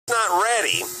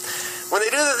ready, when they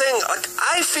do the thing, like,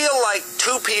 I feel like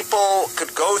two people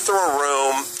could go through a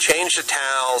room, change the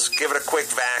towels, give it a quick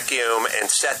vacuum, and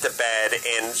set the bed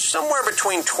in somewhere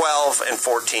between 12 and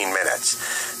 14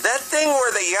 minutes. That thing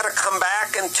where you got to come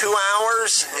back in 2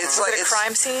 hours, it's like a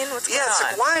crime scene. What's going on? It's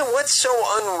like, what's so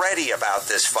unready about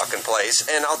this fucking place?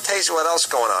 And I'll tell you what else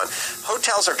is going on.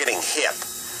 Hotels are getting hip.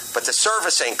 But the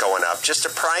service ain't going up, just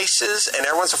the prices, and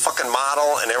everyone's a fucking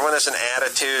model, and everyone has an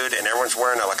attitude, and everyone's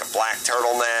wearing like a black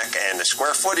turtleneck, and the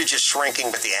square footage is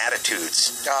shrinking, but the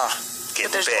attitude's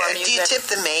getting big. Do you tip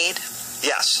the maid?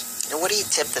 Yes. What do you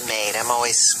tip the maid? I'm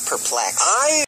always perplexed.